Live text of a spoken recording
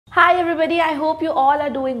Hi everybody, I hope you all are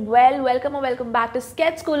doing well. Welcome or welcome back to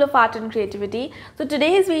Sketch School of Art and Creativity. So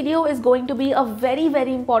today's video is going to be a very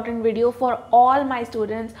important video for all my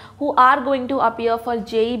students who are going to appear for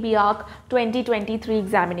JEE B.Arch 2023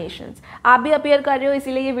 examinations. आप भी appear कर रहे हो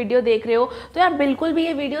इसीलिए ये video देख रहे हो तो यार बिल्कुल भी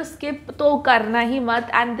ये video skip तो करना ही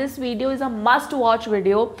मत, and this video is a must watch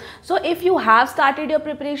video. So if you have started your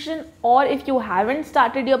preparation or if you haven't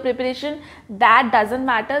started your preparation, that doesn't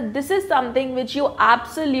matter. This is something which you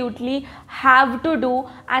absolutely have to do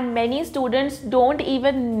and many students don't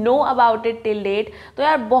even know about it till date. तो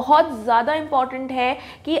यार बहुत ज़्यादा important है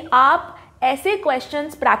कि आप ऐसे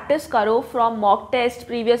questions practice करो from mock test,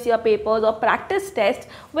 previous year papers or practice tests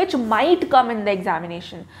which might come in the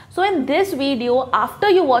examination. So in this video, after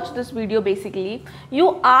you watch this video basically,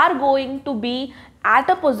 you are going to be at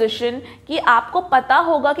a position कि आपको पता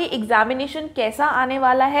होगा कि examination कैसा आने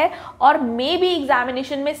वाला है और मे बी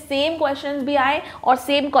एग्जामिनेशन में सेम क्वेश्चंस भी आए और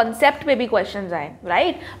सेम कॉन्सेप्ट पे भी क्वेश्चंस आए,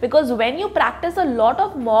 right? Because when you practice a lot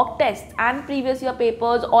of mock test and previous year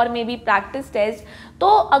papers और मे बी प्रैक्टिस टेस्ट, तो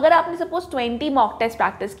अगर आपने सपोज 20 मॉक टेस्ट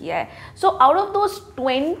प्रैक्टिस किया है, so out of those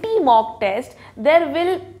 20 mock test there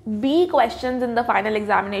will be questions in the final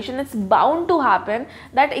examination. It's bound to happen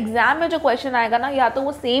that exam में जो question आएगा ना, या तो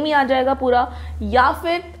वो सेम ही आ जाएगा पूरा या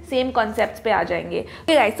फिर सेम कॉन्सेप्ट्स पे आ जाएंगे.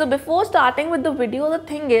 Okay guys, so before starting with the video, the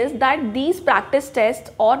thing is that these practice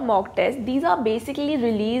tests or mock tests, these are basically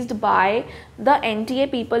released by the NTA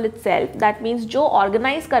people itself. That means जो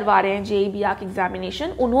organize करवा रहे हैं JEE B.Arch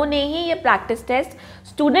examination, उन्होंने ही ये practice test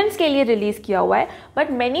students के लिए release किया हुआ है.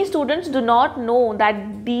 But many students do not know that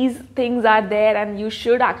these things are there and you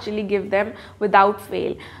should actually give them without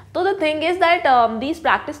fail. तो the thing is that these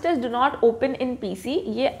practice tests do not open in PC.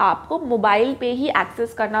 ये आपको mobile पे ही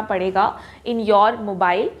access करना पड़ेगा in your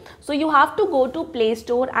mobile. So you have to go to Play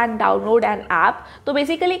Store and download an app. तो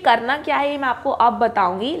basically करना क्या है ये मैं आपको अब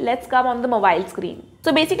बताऊंगी. Let's come on the mobile screen.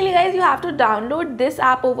 So basically guys, you have to download this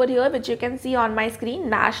app over here which you can see on my screen,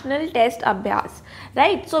 National Test Abhyas,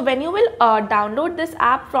 right? So when you will download this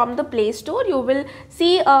app from the Play Store, you will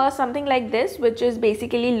see something like this, which is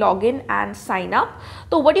basically login and sign up.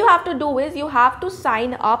 So what you have to do is you have to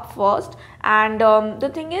sign up first, and the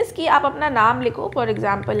thing is कि आप अपना नाम लिखो. For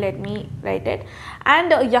example, let me write it,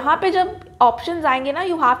 and यहाँ पे जब options आएंगे ना,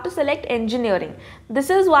 you have to select engineering. This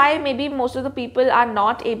is why maybe most of the people are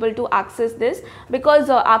not able to access this because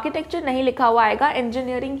architecture नहीं लिखा हुआ आएगा,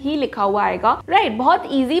 engineering ही लिखा हुआ आएगा, right? बहुत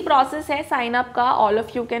easy process है sign up का. All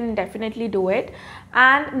of you can definitely do it.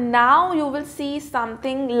 And now you will see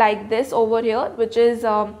something like this over here, which is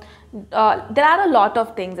there are a lot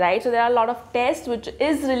of things, right? So there are a lot of tests which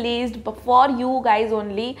is released for you guys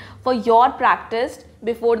only for your practice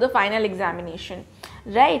before the final examination,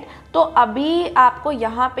 right? तो अभी आपको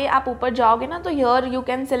यहाँ पे आप ऊपर जाओगे ना, तो here you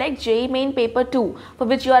can select JEE Main Paper 2 for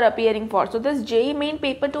which you are appearing for. So this JEE Main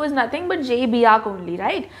Paper 2 is nothing but JEE B.Arch only,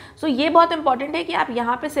 right? So ये बहुत important है कि आप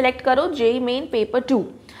यहाँ पे select करो JEE Main Paper 2.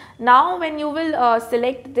 Now when you will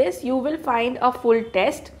select this, you will find a full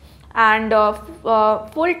test. And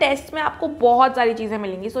full test में आपको बहुत सारी चीज़ें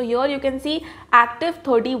मिलेंगी. So here you can see active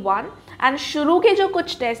 31 and शुरू के जो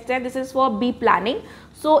कुछ टेस्ट हैं, this is for B planning.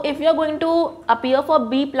 So if you are going to appear for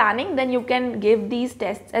B planning then you can give these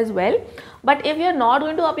test as well. But if you are not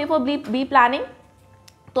going to appear for B planning,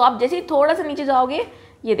 तो आप जैसे ही थोड़ा सा नीचे जाओगे,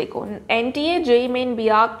 ये देखो NTA JEE Main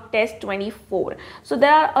B.Arch Test 24. So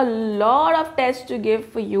there are a lot of tests to give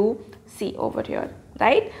for you. See over here,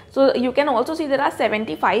 right? So you can also see there are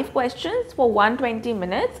 75 questions for 120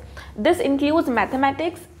 minutes. This includes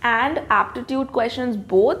mathematics and aptitude questions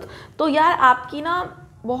both. तो यार आपकी ना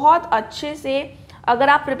बहुत अच्छे से अगर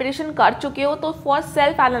आप preparation कर चुके हो तो for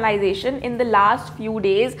self analysation in the last few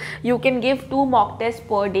days you can give 2 mock test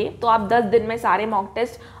per day. तो आप 10 दिन में सारे मॉक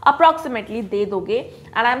टेस्ट अप्रॉक्सीमेटली दे दोगे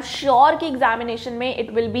एंड आई एम श्योर कि एग्जामिनेशन में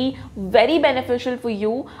it will be very beneficial for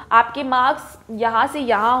you. आपके मार्क्स यहाँ से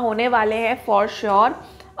यहाँ होने वाले हैं for sure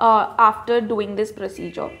after doing this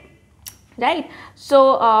procedure, right? So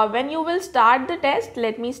when you will start the test,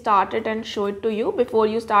 let me start it and show it to you.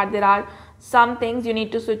 Before you start, there are some things you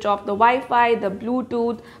need to switch off the Wi-Fi, the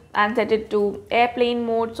Bluetooth, and set it to airplane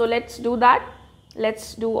mode. So let's do that. Let's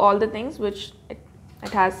do all the things which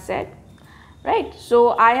it has said, right? So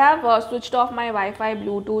I have switched off my Wi-Fi,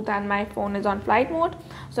 Bluetooth, and my phone is on flight mode.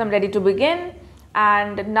 So I'm ready to begin.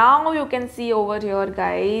 And now you can see over here,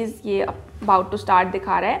 guys, ये about to start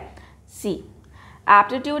दिखा रहा है. See,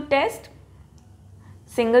 aptitude test,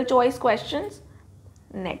 single choice questions,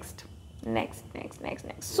 next.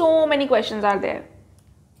 So many questions are there.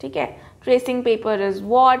 ठीक है? Tracing paper is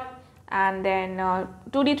what, and then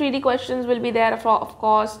 2D 3D questions will be there of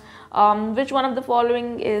course. Which one of the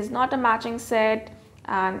following is not a matching set?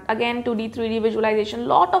 And again 2D 3D visualisation,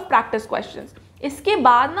 lot of practice questions. इसके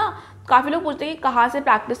बाद ना काफ़ी लोग पूछते हैं कि कहाँ से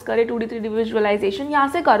प्रैक्टिस करें 2D 3D विजुअलाइजेशन. यहाँ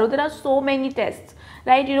से करो. There are so many tests,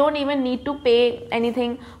 right? You don't even need to pay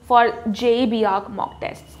anything for JEE B.Arch mock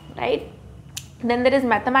tests, right? Then there is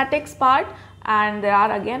mathematics part, and there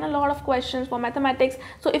are again a lot of questions for mathematics.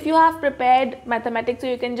 So if you have prepared mathematics,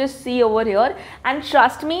 so you can just see over here, and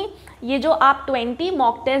trust me, ये जो आप 20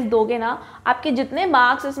 mock test दोगे ना, आपके जितने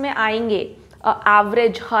marks इसमें आएंगे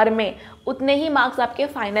average हर में, उतने ही मार्क्स आपके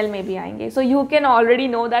फाइनल में भी आएंगे. So you can already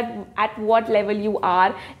know that at what level you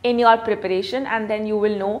are in your preparation, and then you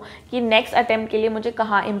will know कि नेक्स्ट अटेम्प्ट के लिए मुझे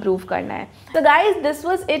कहाँ इम्प्रूव करना है. So guys, this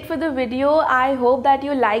was it for the video. I hope that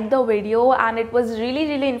you like the video and it was really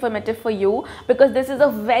really informative for you, because this is a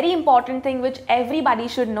very important thing which everybody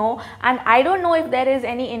should know, and I don't know if there is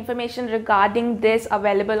any information regarding this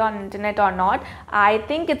available on internet or not. I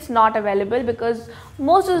think it's not available because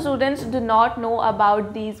most of the students do not know about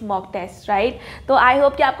these mock tests, right? तो I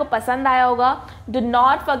hope कि आपको पसंद आया होगा. Do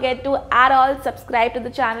not forget to at all subscribe to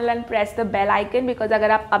the channel and press the bell icon, because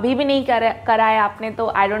अगर आप अभी भी नहीं करा है आपने तो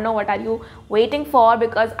I don't know what are you waiting for,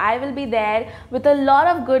 because I will be there with a lot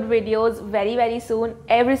of good videos very very soon,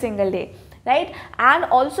 every single day, right? And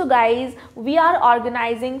also guys, we are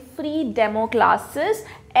organizing free demo classes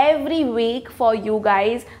every week for you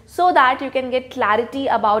guys, so that you can get clarity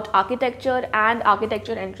about architecture and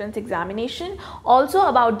architecture entrance examination, also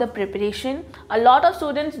about the preparation. A lot of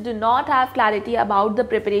students do not have clarity about the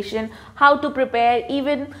preparation, how to prepare,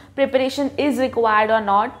 even preparation is required or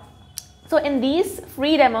not. So in these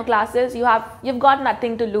free demo classes, you've got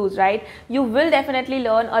nothing to lose, right? You will definitely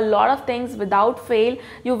learn a lot of things without fail.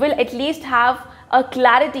 You will at least have a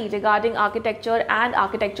clarity regarding architecture and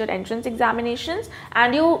architecture entrance examinations,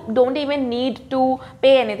 and you don't even need to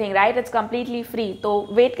pay anything, right? It's completely free. तो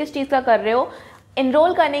wait किस चीज़ का कर रहे हो?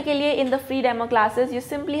 Enroll करने के लिए in the free demo classes, you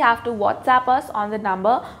simply have to WhatsApp us on the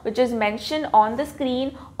number which is mentioned on the screen,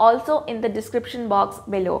 also in the description box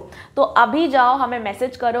below. तो अभी जाओ, हमें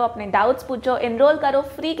मैसेज करो, अपने डाउट्स पूछो, enroll करो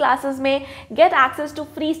free classes में, get access to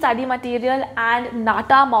free study material and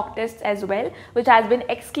NATA mock tests as well, which has been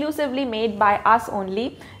exclusively made by us only.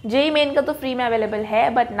 JEE Main का तो free में available है,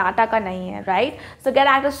 but NATA का नहीं है, right? So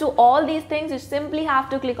get access to all these things. You simply have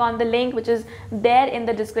to click on the link which is there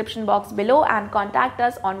in the description box below and contact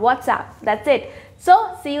us on WhatsApp. That's it. So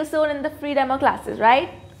see you soon in the free demo classes, right?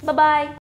 Bye bye.